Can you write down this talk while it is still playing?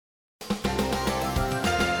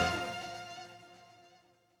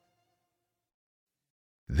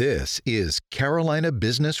This is Carolina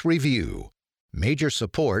Business Review. Major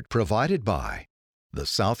support provided by the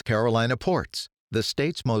South Carolina Ports, the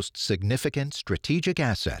state's most significant strategic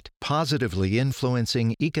asset, positively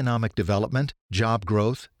influencing economic development, job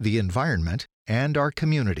growth, the environment, and our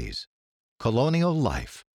communities. Colonial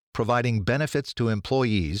Life, providing benefits to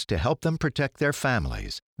employees to help them protect their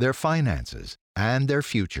families, their finances, and their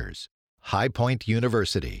futures. High Point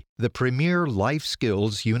University, the premier life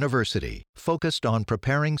skills university focused on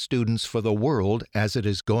preparing students for the world as it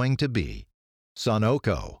is going to be.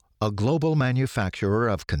 Sunoco, a global manufacturer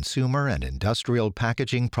of consumer and industrial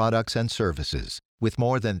packaging products and services with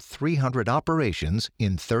more than 300 operations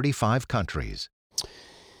in 35 countries.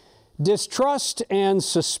 Distrust and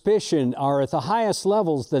suspicion are at the highest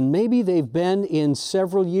levels than maybe they've been in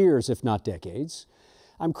several years, if not decades.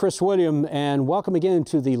 I'm Chris William, and welcome again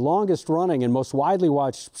to the longest running and most widely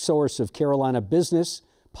watched source of Carolina business,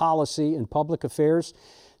 policy, and public affairs,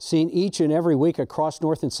 seen each and every week across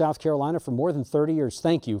North and South Carolina for more than 30 years.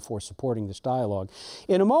 Thank you for supporting this dialogue.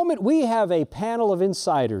 In a moment, we have a panel of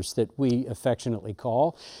insiders that we affectionately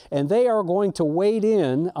call, and they are going to wade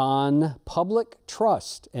in on public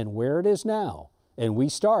trust and where it is now. And we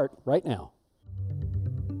start right now.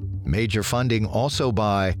 Major funding also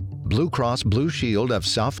by Blue Cross Blue Shield of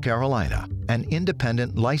South Carolina, an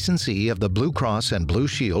independent licensee of the Blue Cross and Blue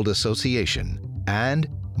Shield Association, and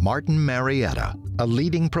Martin Marietta, a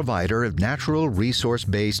leading provider of natural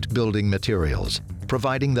resource-based building materials,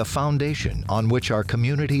 providing the foundation on which our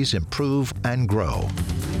communities improve and grow.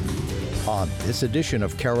 On this edition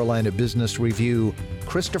of Carolina Business Review,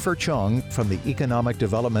 Christopher Chung from the Economic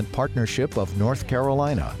Development Partnership of North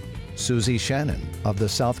Carolina, Susie Shannon of the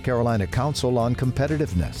South Carolina Council on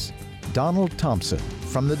Competitiveness, Donald Thompson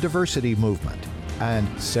from the Diversity Movement, and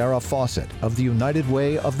Sarah Fawcett of the United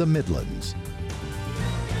Way of the Midlands.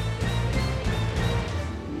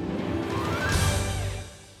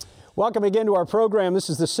 Welcome again to our program. This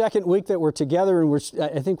is the second week that we're together, and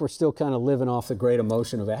I think we're still kind of living off the great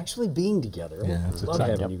emotion of actually being together. Yeah, I love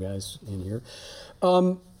having you guys in here.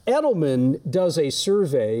 Edelman does a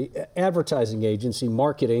survey, advertising agency,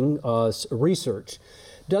 marketing, research,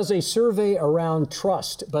 does a survey around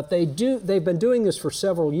trust, but they've been doing this for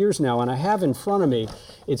several years now, and I have in front of me,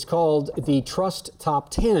 it's called the Trust Top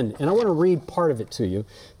 10, and I want to read part of it to you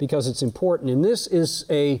because it's important, and this is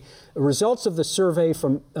results of the survey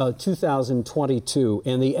from 2022,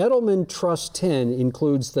 and the Edelman Trust 10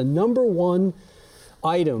 includes the number one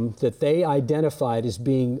item that they identified as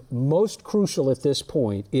being most crucial at this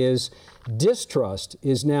point is distrust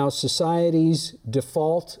is now society's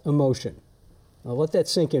default emotion. Now let that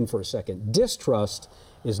sink in for a second. Distrust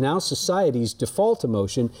is now society's default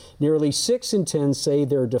emotion. Nearly 6 in 10 say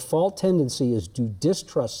their default tendency is to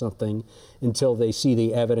distrust something until they see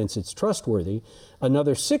the evidence it's trustworthy.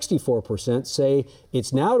 Another 64% say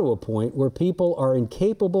it's now to a point where people are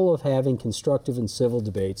incapable of having constructive and civil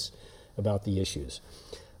debates about the issues.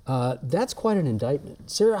 That's quite an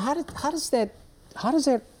indictment. Sarah, how does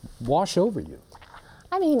that wash over you?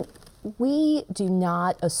 I mean, we do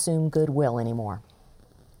not assume goodwill anymore.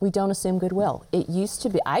 We don't assume goodwill. It used to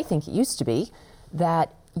be, I think it used to be,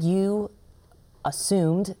 that you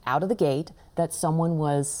assumed out of the gate that someone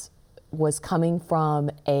was coming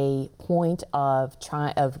from a point of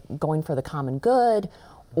going for the common good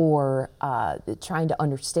or trying to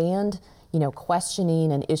understand,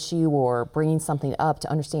 questioning an issue or bringing something up to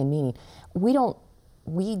understand meaning. We don't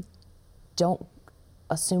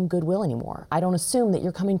assume goodwill anymore. I don't assume that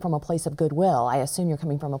you're coming from a place of goodwill. I assume you're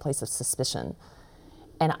coming from a place of suspicion.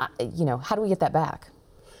 And how do we get that back?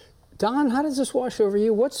 Don, how does this wash over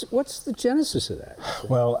you? What's the genesis of that?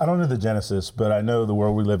 Well, I don't know the genesis, but I know the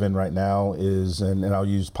world we live in right now is, and I'll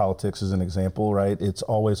use politics as an example, right? It's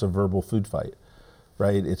always a verbal food fight.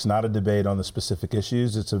 Right? It's not a debate on the specific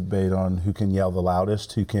issues. It's a debate on who can yell the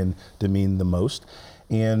loudest, who can demean the most.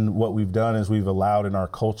 And what we've done is we've allowed in our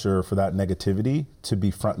culture for that negativity to be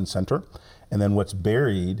front and center. And then what's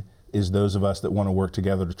buried is those of us that want to work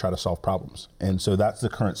together to try to solve problems. And so that's the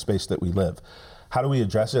current space that we live. How do we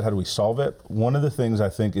address it? How do we solve it? One of the things I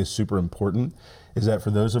think is super important is that for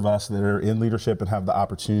those of us that are in leadership and have the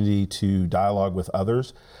opportunity to dialogue with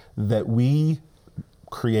others, that we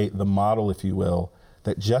create the model, if you will,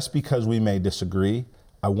 that just because we may disagree,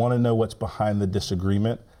 I want to know what's behind the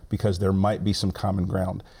disagreement because there might be some common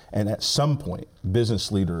ground. And at some point,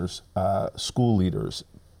 business leaders, school leaders,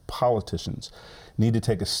 politicians need to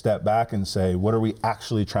take a step back and say, what are we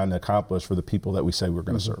actually trying to accomplish for the people that we say we're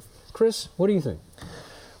going to serve? Chris, what do you think?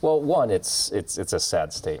 Well, one, it's a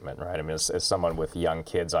sad statement, right? I mean, as someone with young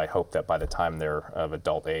kids, I hope that by the time they're of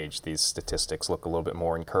adult age, these statistics look a little bit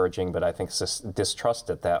more encouraging. But I think distrust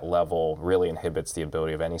at that level really inhibits the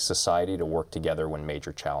ability of any society to work together when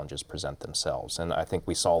major challenges present themselves. And I think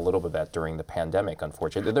we saw a little bit of that during the pandemic,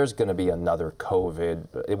 unfortunately. There's going to be another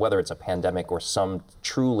COVID, whether it's a pandemic or some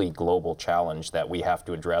truly global challenge that we have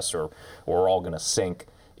to address, or we're all going to sink.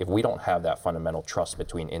 If we don't have that fundamental trust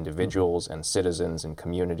between individuals and citizens and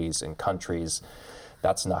communities and countries,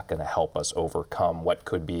 that's not going to help us overcome what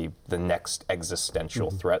could be the next existential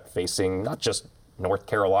threat facing not just North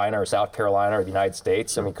Carolina or South Carolina or the United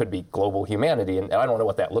States. I mean, it could be global humanity, and I don't know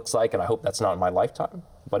what that looks like, and I hope that's not in my lifetime.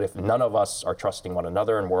 But if none of us are trusting one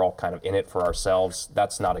another and we're all kind of in it for ourselves,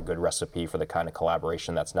 that's not a good recipe for the kind of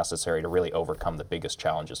collaboration that's necessary to really overcome the biggest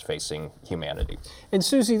challenges facing humanity. And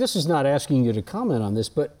Susie, this is not asking you to comment on this,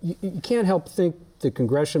 but you can't help think the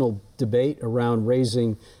congressional debate around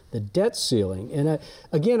raising the debt ceiling. And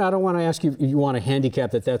again, I don't want to ask you if you want to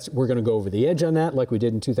handicap that we're going to go over the edge on that like we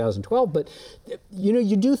did in 2012, but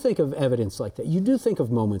you do think of evidence like that. You do think of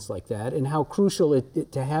moments like that and how crucial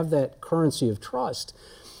it to have that currency of trust.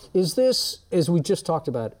 Is this, as we just talked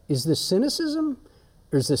about, is this cynicism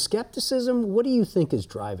or is this skepticism? What do you think is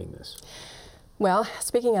driving this? Well,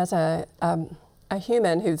 speaking as a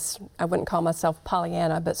human who's, I wouldn't call myself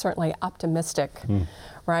Pollyanna, but certainly optimistic,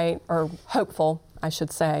 right? Or hopeful, I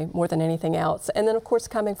should say, more than anything else. And then, of course,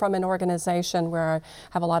 coming from an organization where I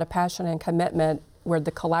have a lot of passion and commitment, where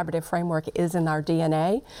the collaborative framework is in our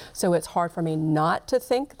DNA. So it's hard for me not to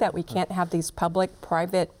think that we can't have these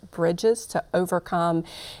public-private bridges to overcome.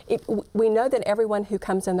 We know that everyone who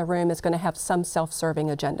comes in the room is going to have some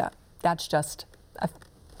self-serving agenda. That's just a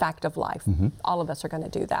fact of life. All of us are going to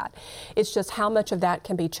do that. It's just how much of that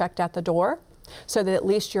can be checked at the door, so that at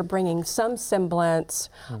least you're bringing some semblance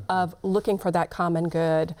of looking for that common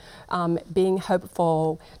good, being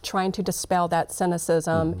hopeful, trying to dispel that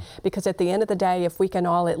cynicism, because at the end of the day, if we can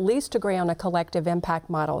all at least agree on a collective impact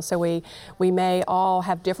model, so we may all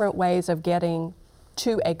have different ways of getting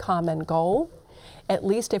to a common goal, at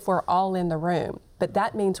least if we're all in the room. But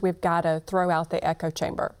that means we've got to throw out the echo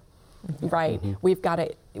chamber, right?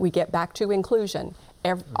 We get back to inclusion.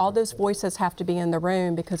 All those voices have to be in the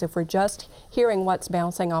room, because if we're just hearing what's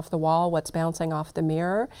bouncing off the wall, what's bouncing off the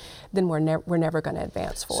mirror, then we're never going to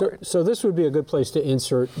advance forward. So this would be a good place to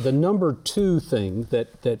insert the number 2 thing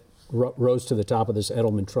that rose to the top of this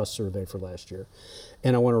Edelman Trust Survey for last year.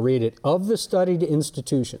 And I want to read it. Of the studied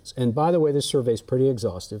institutions, and by the way, this survey is pretty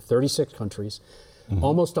exhaustive, 36 countries,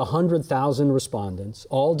 almost 100,000 respondents,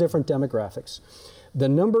 all different demographics. The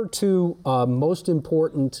number 2 most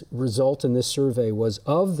important result in this survey was,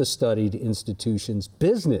 of the studied institutions,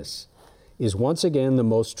 business is once again the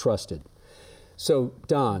most trusted. So,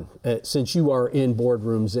 Don, since you are in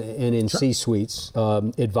boardrooms and in C-suites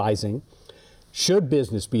advising, should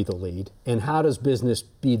business be the lead? And how does business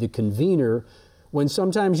be the convener when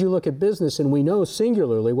sometimes you look at business and we know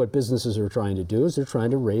singularly what businesses are trying to do is they're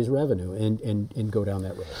trying to raise revenue and go down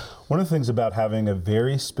that road? One of the things about having a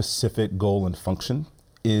very specific goal and function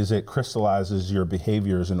is it crystallizes your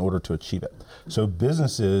behaviors in order to achieve it. So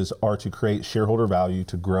businesses are to create shareholder value,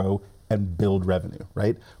 to grow and build revenue,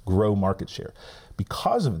 right? Grow market share.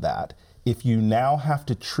 Because of that, if you now have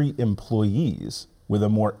to treat employees with a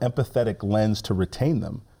more empathetic lens to retain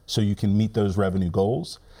them so you can meet those revenue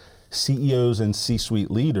goals, CEOs and C-suite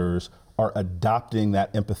leaders are adopting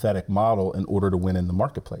that empathetic model in order to win in the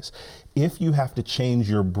marketplace. If you have to change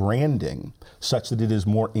your branding such that it is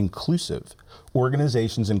more inclusive,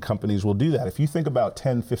 organizations and companies will do that. If you think about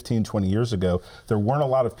 10, 15, 20 years ago, there weren't a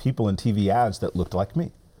lot of people in TV ads that looked like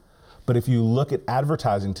me. But if you look at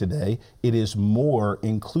advertising today, it is more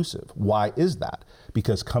inclusive. Why is that?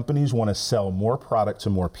 Because companies want to sell more product to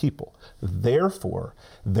more people. Therefore,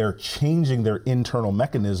 they're changing their internal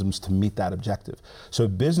mechanisms to meet that objective. So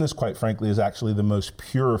business, quite frankly, is actually the most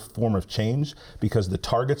pure form of change, because the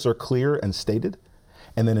targets are clear and stated.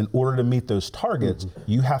 And then in order to meet those targets,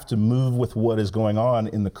 you have to move with what is going on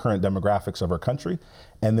in the current demographics of our country.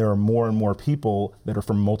 And there are more and more people that are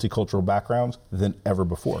from multicultural backgrounds than ever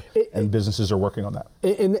before. And businesses are working on that.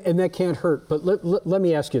 And that can't hurt. But let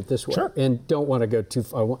me ask you it this way. Sure. And don't want to go too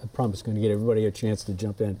far. I promise I'm going to get everybody a chance to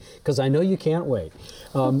jump in, because I know you can't wait.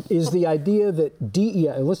 Is the idea that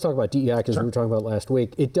DEI, let's talk about DEI, because we were talking about it last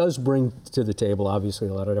week. It does bring to the table, obviously,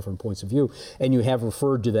 a lot of different points of view. And you have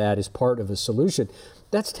referred to that as part of a solution.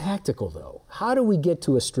 That's tactical, though. How do we get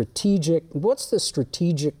to what's the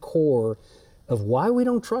strategic core of why we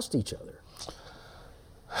don't trust each other?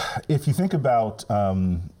 If you think about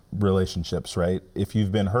relationships, right? If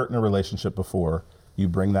you've been hurt in a relationship before, you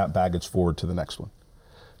bring that baggage forward to the next one.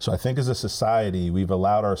 So I think as a society, we've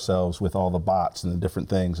allowed ourselves, with all the bots and the different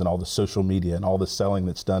things and all the social media and all the selling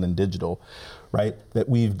that's done in digital, right, that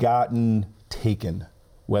we've gotten taken,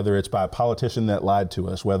 whether it's by a politician that lied to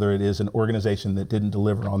us, whether it is an organization that didn't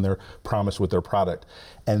deliver on their promise with their product.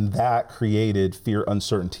 And that created fear,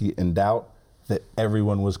 uncertainty, and doubt that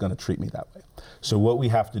everyone was going to treat me that way. So what we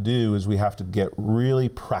have to do is we have to get really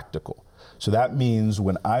practical. So that means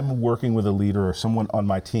when I'm working with a leader or someone on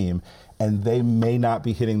my team and they may not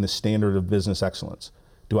be hitting the standard of business excellence,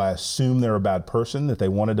 do I assume they're a bad person, that they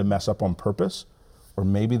wanted to mess up on purpose? Or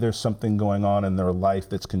maybe there's something going on in their life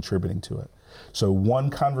that's contributing to it. So one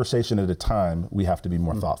conversation at a time, we have to be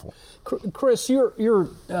more thoughtful. Chris, you're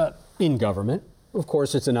in government. Of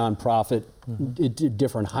course, it's a nonprofit,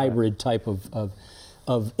 different hybrid type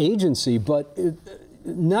of agency, but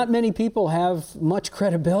not many people have much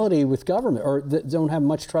credibility with government or don't have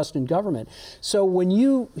much trust in government. So when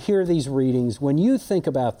you hear these readings, when you think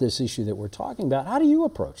about this issue that we're talking about, how do you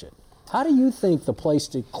approach it? How do you think the place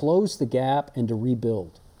to close the gap and to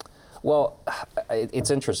rebuild? Well, it's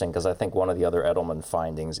interesting because I think one of the other Edelman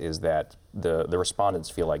findings is that the respondents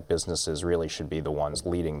feel like businesses really should be the ones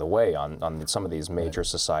leading the way on some of these major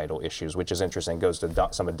societal issues, which is interesting. It goes to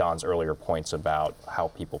some of Don's earlier points about how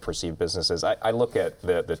people perceive businesses. I look at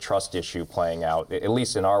the trust issue playing out, at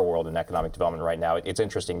least in our world in economic development right now. It's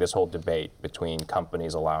interesting, this whole debate between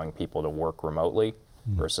companies allowing people to work remotely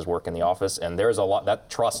versus work in the office. And there's a lot, that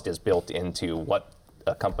trust is built into what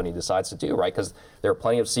a company decides to do, right? Because there are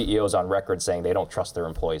plenty of CEOs on record saying they don't trust their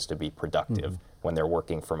employees to be productive when they're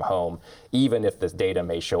working from home, even if the data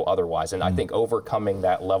may show otherwise. And I think overcoming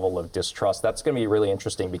that level of distrust, that's going to be really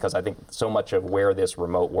interesting, because I think so much of where this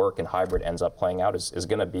remote work and hybrid ends up playing out is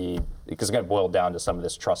going to be, because it's going to boil down to some of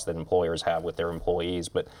this trust that employers have with their employees.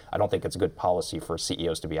 But I don't think it's a good policy for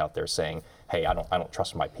CEOs to be out there saying, hey, I don't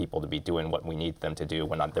trust my people to be doing what we need them to do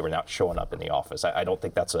when they were not showing up in the office. I don't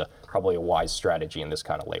think that's probably a wise strategy in this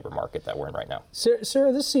kind of labor market that we're in right now.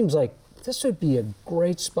 Sarah, this seems like this would be a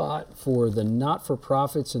great spot for the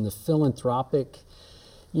not-for-profits and the philanthropic.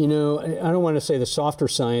 You know, I don't want to say the softer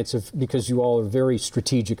science because you all are very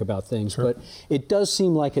strategic about things, but it does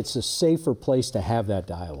seem like it's a safer place to have that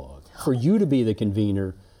dialogue, for you to be the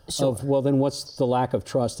convener of, well, then what's the lack of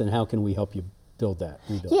trust and how can we help you build that?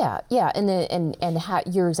 Rebuild. Yeah, and how,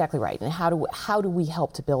 you're exactly right. And how do we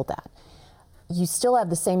help to build that? You still have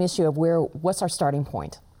the same issue of what's our starting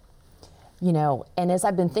point? You know, and as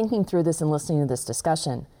I've been thinking through this and listening to this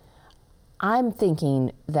discussion, I'm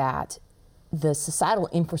thinking that the societal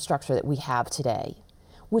infrastructure that we have today,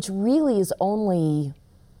 which really is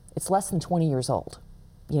it's less than 20 years old.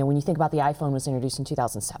 You know, when you think about the iPhone was introduced in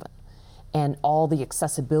 2007 and all the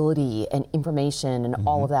accessibility and information and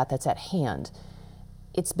all of that's at hand,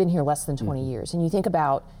 it's been here less than 20 years. And you think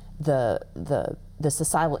about the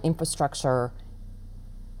societal infrastructure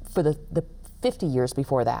for the 50 years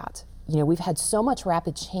before that. You know, we've had so much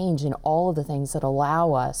rapid change in all of the things that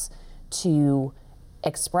allow us to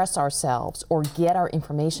express ourselves or get our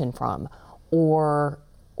information from, or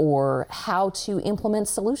how to implement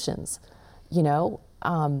solutions, you know,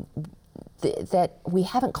 that we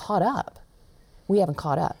haven't caught up. We haven't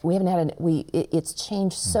caught up. We haven't had it's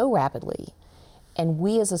changed so rapidly. And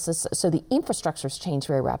so the infrastructure's changed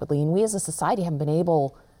very rapidly, and we as a society haven't been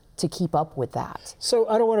able to keep up with that. So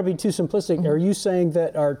I don't want to be too simplistic. Are you saying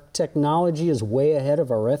that our technology is way ahead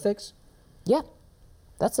of our ethics? Yeah,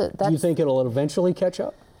 Do you think it'll eventually catch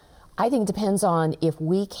up? I think it depends on if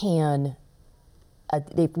we can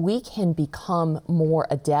become more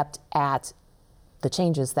adept at the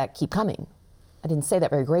changes that keep coming. I didn't say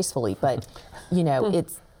that very gracefully, but you know,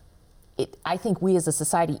 I think we as a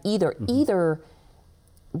society either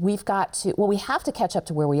we've got to, we have to catch up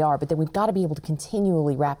to where we are, but then we've got to be able to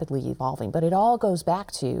continually rapidly evolving. But it all goes back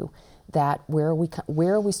to that, where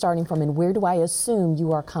are we starting from, and where do I assume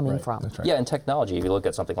you are coming from? That's right. Yeah, in technology, if you look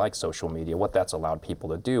at something like social media, what that's allowed people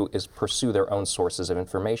to do is pursue their own sources of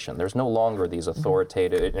information. There's no longer these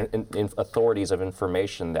authoritative authorities of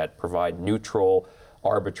information that provide neutral,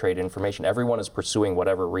 arbitrate information. Everyone is pursuing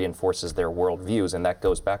whatever reinforces their worldviews, and that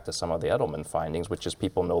goes back to some of the Edelman findings, which is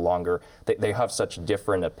people no longer, they have such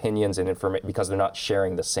different opinions and information because they're not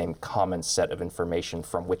sharing the same common set of information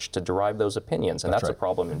from which to derive those opinions. And that's a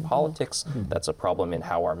problem in politics. That's a problem in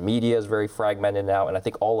how our media is very fragmented now. And I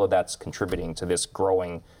think all of that's contributing to this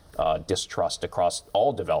growing distrust across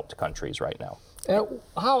all developed countries right now.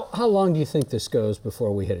 How long do you think this goes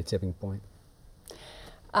before we hit a tipping point?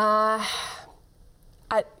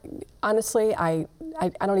 Honestly, I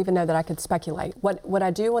don't even know that I could speculate. What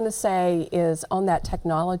I do want to say is on that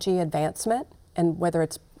technology advancement, and whether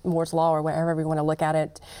it's Moore's Law, or whatever we want to look at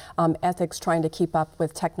it, ethics trying to keep up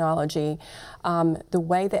with technology. The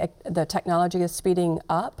way that the technology is speeding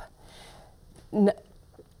up,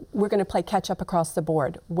 we're going to play catch up across the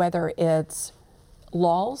board, whether it's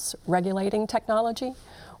laws regulating technology,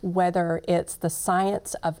 whether it's the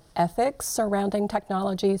science of ethics surrounding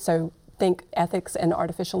technology. So think ethics and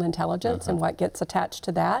artificial intelligence and what gets attached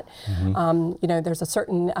to that. You know, there's a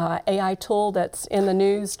certain AI tool that's in the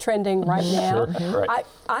news trending right now. Sure. Right.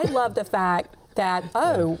 I love the fact that,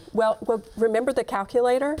 well, remember the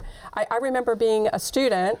calculator? I remember being a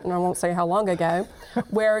student, and I won't say how long ago,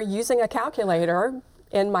 where using a calculator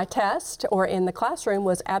in my test or in the classroom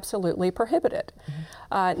was absolutely prohibited.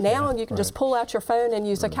 Now you can just pull out your phone and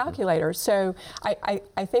use a calculator. So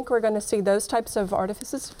I think we're going to see those types of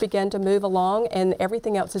artifices begin to move along, and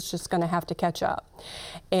everything else is just going to have to catch up.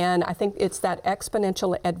 And I think it's that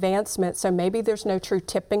exponential advancement. So maybe there's no true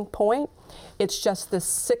tipping point. It's just this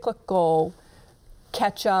cyclical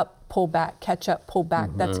catch up, pull back, catch up, pull back.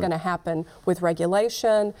 That's going to happen with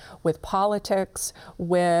regulation, with politics,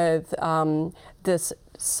 with this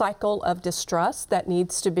cycle of distrust that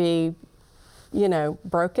needs to be, you know,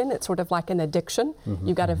 broken. It's sort of like an addiction.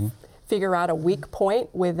 You've got to figure out a weak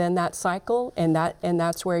point within that cycle, and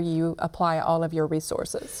that's where you apply all of your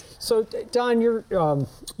resources. So, Don,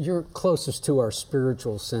 you're closest to our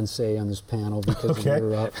spiritual sensei on this panel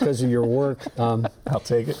because of your work. I'll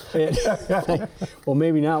take it. Well,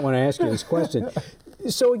 maybe not when I ask you this question.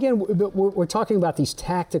 So again, we're talking about these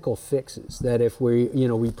tactical fixes, that if we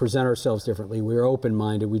present ourselves differently, we're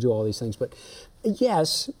open-minded, we do all these things. But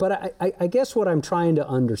yes, but I guess what I'm trying to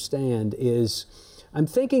understand is, I'm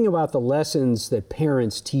thinking about the lessons that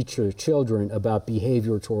parents teach their children about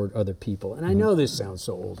behavior toward other people. And I know this sounds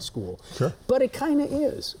so old school, but it kind of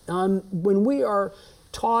is. When we are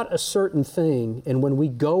taught a certain thing, and when we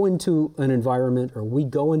go into an environment or we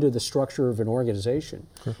go into the structure of an organization,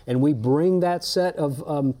 and we bring that set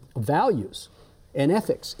of values and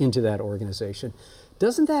ethics into that organization,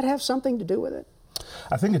 doesn't that have something to do with it?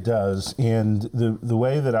 I think it does. And the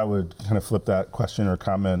way that I would kind of flip that question or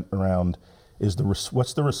comment around is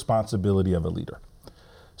what's the responsibility of a leader?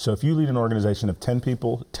 So if you lead an organization of 10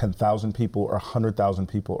 people, 10,000 people, or 100,000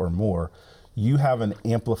 people or more, you have an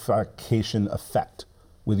amplification effect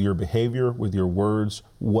with your behavior, with your words,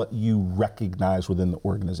 what you recognize within the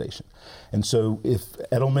organization. And so if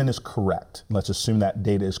Edelman is correct, let's assume that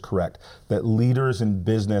data is correct, that leaders in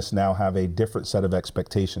business now have a different set of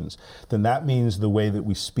expectations, then that means the way that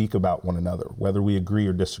we speak about one another, whether we agree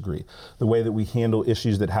or disagree, the way that we handle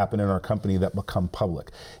issues that happen in our company that become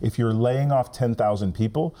public. If you're laying off 10,000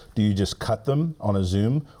 people, do you just cut them on a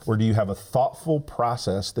Zoom, or do you have a thoughtful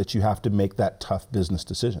process that you have to make that tough business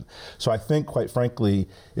decision? So I think, quite frankly,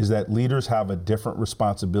 is that leaders have a different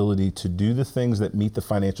responsibility to do the things that meet the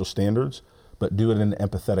financial standards, but do it in an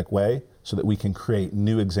empathetic way so that we can create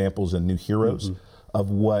new examples and new heroes of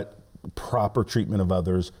what proper treatment of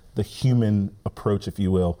others, the human approach, if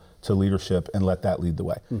you will, to leadership, and let that lead the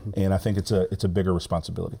way. And I think it's a bigger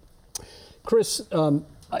responsibility. Chris, I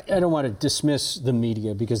don't want to dismiss the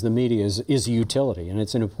media, because the media is a utility, and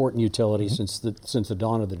it's an important utility since the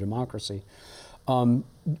dawn of the democracy.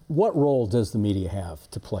 What role does the media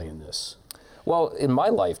have to play in this? Well, in my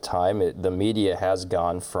lifetime, the media has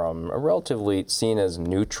gone from a relatively seen as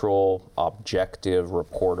neutral, objective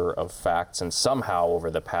reporter of facts, and somehow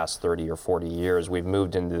over the past 30 or 40 years, we've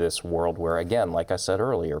moved into this world where, again, like I said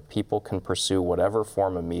earlier, people can pursue whatever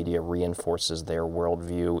form of media reinforces their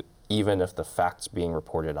worldview, even if the facts being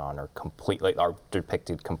reported on are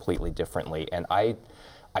depicted completely differently. And I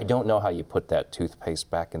don't know how you put that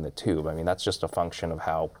toothpaste back in the tube. I mean, that's just a function of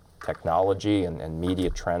how technology and media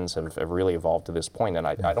trends have really evolved to this point. And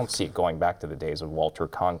I don't see it going back to the days of Walter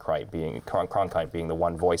Cronkite being the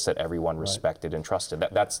one voice that everyone respected and trusted.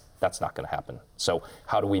 That's not going to happen. So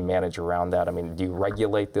how do we manage around that? I mean, do you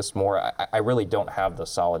regulate this more? I really don't have the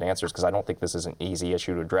solid answers, because I don't think this is an easy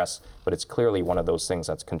issue to address, but it's clearly one of those things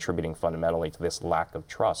that's contributing fundamentally to this lack of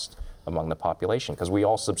trust among the population, because we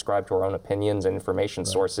all subscribe to our own opinions and information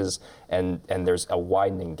sources, and there's a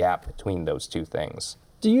widening gap between those two things.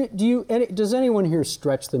 Does anyone here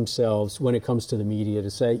stretch themselves when it comes to the media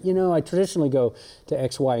to say, I traditionally go to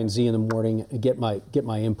X, Y, and Z in the morning, get my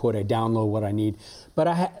input, I download what I need,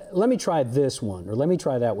 but let me try this one, or let me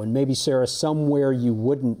try that one. Maybe, Sarah, somewhere you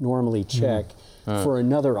wouldn't normally check for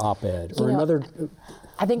another op-ed or another.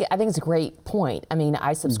 I think it's a great point. I mean,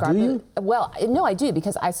 I subscribe. Do you? Well, no, I do,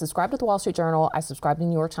 because I subscribe to the Wall Street Journal. I subscribe to the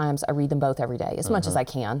New York Times. I read them both every day, as much as I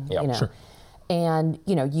can. Yep. Sure. And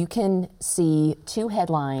you can see two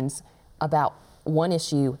headlines about one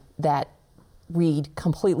issue that read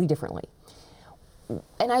completely differently.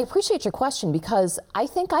 and I appreciate your question, because I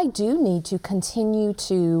think I do need to continue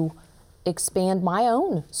to expand my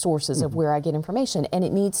own sources of where I get information, and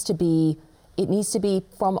it needs to be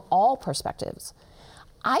from all perspectives.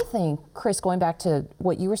 I think, Chris, going back to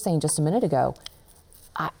what you were saying just a minute ago,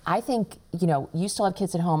 I think, you still have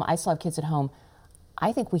kids at home, I still have kids at home.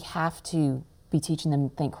 I think we have to be teaching them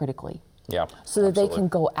to think critically. Yeah, so that they can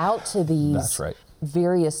go out to these That's right.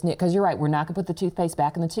 various, because you're right, we're not going to put the toothpaste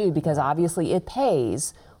back in the tube, because obviously it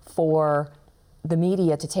pays for the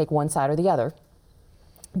media to take one side or the other.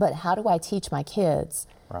 But how do I teach my kids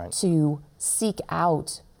to seek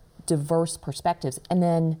out diverse perspectives and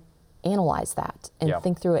then analyze that and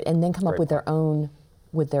think through it and then come up with their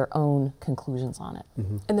own conclusions on it?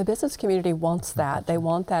 And the business community wants that. They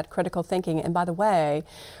want that critical thinking. And by the way,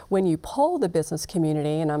 when you poll the business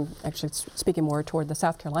community, and I'm actually speaking more toward the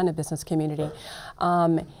South Carolina business community,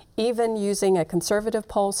 even using a conservative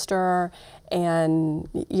pollster and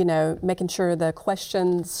making sure the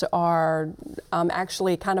questions are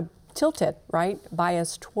actually kind of tilted, right?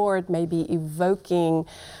 Biased toward maybe evoking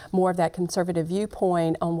more of that conservative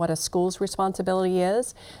viewpoint on what a school's responsibility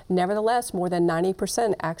is. Nevertheless, more than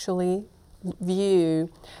 90% actually view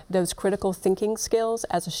those critical thinking skills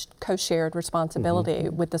as a co-shared responsibility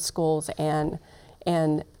with the schools and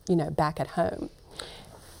back at home.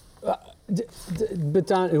 But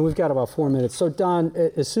Don, and we've got about 4 minutes. So Don,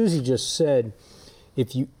 as Susie just said,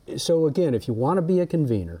 if you want to be a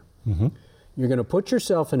convener, you're going to put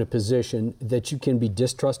yourself in a position that you can be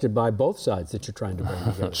distrusted by both sides that you're trying to bring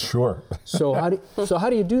together. Sure. So how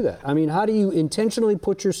do you do that? I mean, how do you intentionally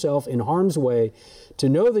put yourself in harm's way to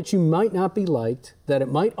know that you might not be liked, that it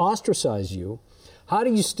might ostracize you? How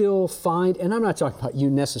do you still find, and I'm not talking about you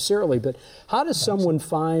necessarily, but how does someone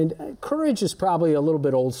find, courage is probably a little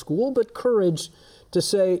bit old school, but courage to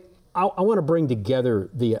say, I want to bring together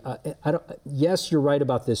yes, you're right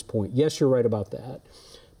about this point. Yes, you're right about that.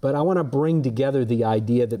 But I want to bring together the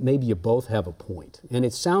idea that maybe you both have a point. And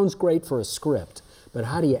it sounds great for a script, but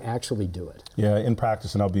how do you actually do it? Yeah, in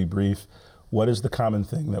practice, and I'll be brief, what is the common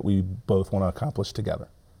thing that we both want to accomplish together?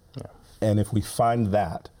 Yeah. And if we find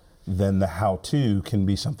that, then the how-to can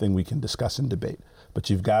be something we can discuss and debate. But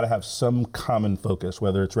you've got to have some common focus,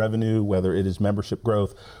 whether it's revenue, whether it is membership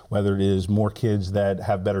growth, whether it is more kids that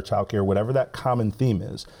have better childcare, whatever that common theme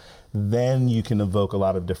is. Then you can evoke a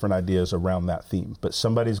lot of different ideas around that theme. But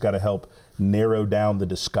somebody's got to help narrow down the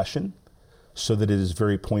discussion so that it is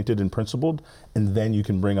very pointed and principled, and then you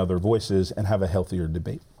can bring other voices and have a healthier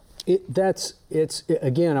debate.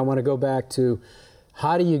 Again, I want to go back to,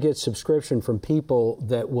 how do you get subscription from people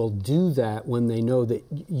that will do that when they know that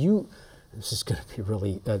this is going to be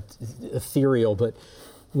really ethereal, but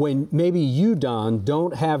when maybe you, Don,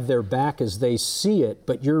 don't have their back as they see it,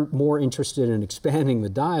 but you're more interested in expanding the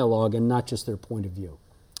dialogue and not just their point of view.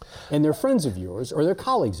 And they're friends of yours or they're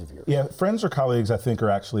colleagues of yours. Yeah, friends or colleagues I think are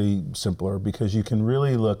actually simpler, because you can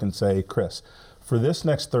really look and say, Chris, for this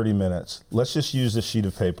next 30 minutes, let's just use this sheet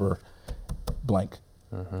of paper, blank.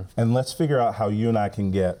 And let's figure out how you and I can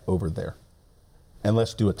get over there. And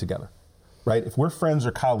let's do it together. Right? If we're friends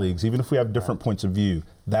or colleagues, even if we have different points of view,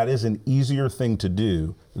 that is an easier thing to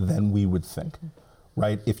do than we would think,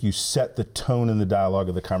 right? If you set the tone in the dialogue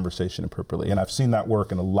of the conversation appropriately. And I've seen that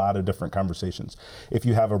work in a lot of different conversations. If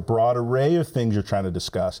you have a broad array of things you're trying to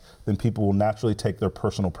discuss, then people will naturally take their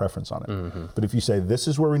personal preference on it. But if you say, this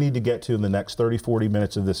is where we need to get to in the next 30, 40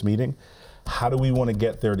 minutes of this meeting, how do we want to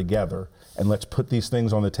get there together? And let's put these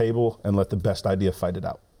things on the table and let the best idea fight it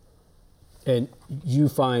out. And you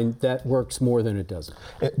find that works more than it doesn't?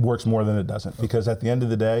 It works more than it doesn't, because at the end of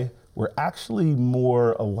the day, we're actually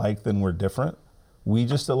more alike than we're different. We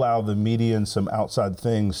just allow the media and some outside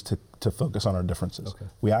things to focus on our differences. Okay.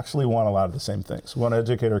 We actually want a lot of the same things. We want to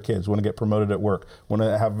educate our kids, want to get promoted at work, want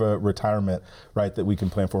to have a retirement, right, that we can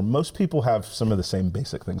plan for. Most people have some of the same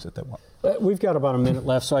basic things that they want. We've got about a minute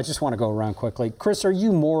left, so I just want to go around quickly. Chris, are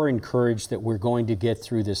you more encouraged that we're going to get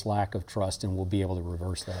through this lack of trust and we'll be able to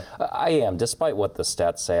reverse that? I am. Despite what the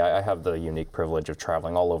stats say, I have the unique privilege of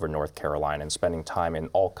traveling all over North Carolina and spending time in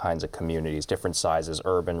all kinds of communities, different sizes,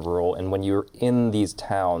 urban, rural. And when you're in these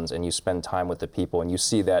towns and you spend time with the people and you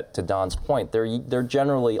see that, to Don's point, they're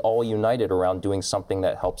generally all united around doing something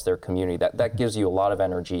that helps their community. That gives you a lot of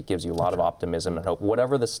energy, it gives you a lot of optimism and hope.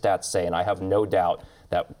 Whatever the stats say, and I have no doubt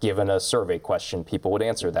that given a survey question, people would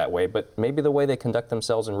answer that way, but maybe the way they conduct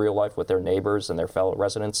themselves in real life with their neighbors and their fellow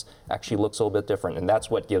residents actually looks a little bit different, and that's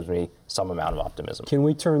what gives me some amount of optimism. Can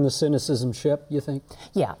we turn the cynicism ship, you think?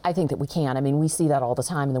 Yeah, I think that we can. I mean, we see that all the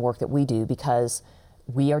time in the work that we do, because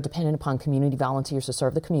we are dependent upon community volunteers to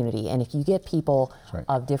serve the community. And if you get people right.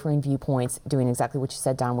 of differing viewpoints doing exactly what you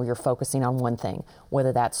said, Don, where you're focusing on one thing,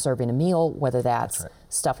 whether that's serving a meal, whether that's right.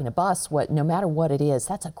 stuffing a bus, no matter what it is,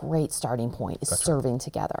 that's a great starting point, is serving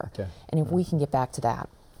together. Okay. And if we can get back to that.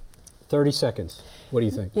 30 seconds. What do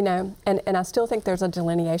you think? You know, and I still think there's a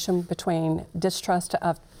delineation between distrust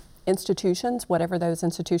of institutions, whatever those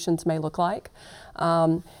institutions may look like,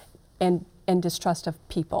 and distrust of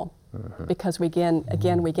people. Mm-hmm. Because we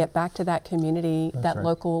we get back to that community, that right.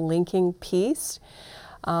 local linking piece.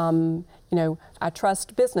 You know, I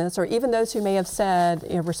trust business, or even those who may have said,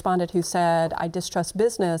 responded who said, I distrust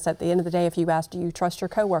business. At the end of the day, if you ask, do you trust your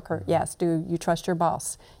coworker? Yes. Do you trust your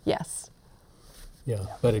boss? Yes. Yeah,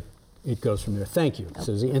 but it goes from there. Thank you,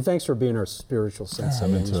 Susie, and thanks for being our spiritual sensei.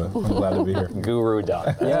 I'm into it. I'm glad to be here. Guru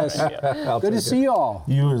Doc. Yes. Good to see you all.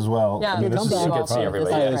 You as well. Yeah, I mean, come this is back. super Good to see fun.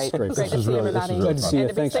 everybody. Yeah, This it's is great. Great to is see really- this is everybody. really Good to see you. And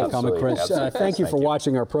to be Thanks for safe. coming, Chris. Absolutely. Thank you for Thank you.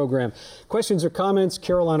 watching our program. Questions or comments,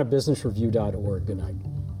 carolinabusinessreview.org. Good night.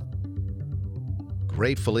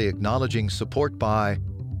 Gratefully acknowledging support by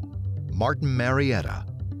Martin Marietta,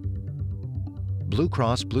 Blue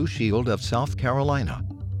Cross Blue Shield of South Carolina,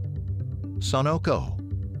 Sunoco,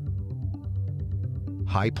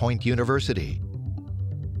 High Point University,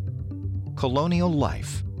 Colonial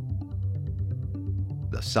Life,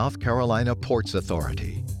 the South Carolina Ports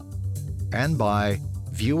Authority, and by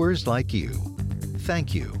viewers like you.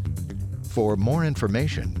 Thank you. For more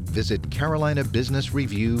information, visit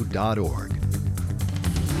carolinabusinessreview.org.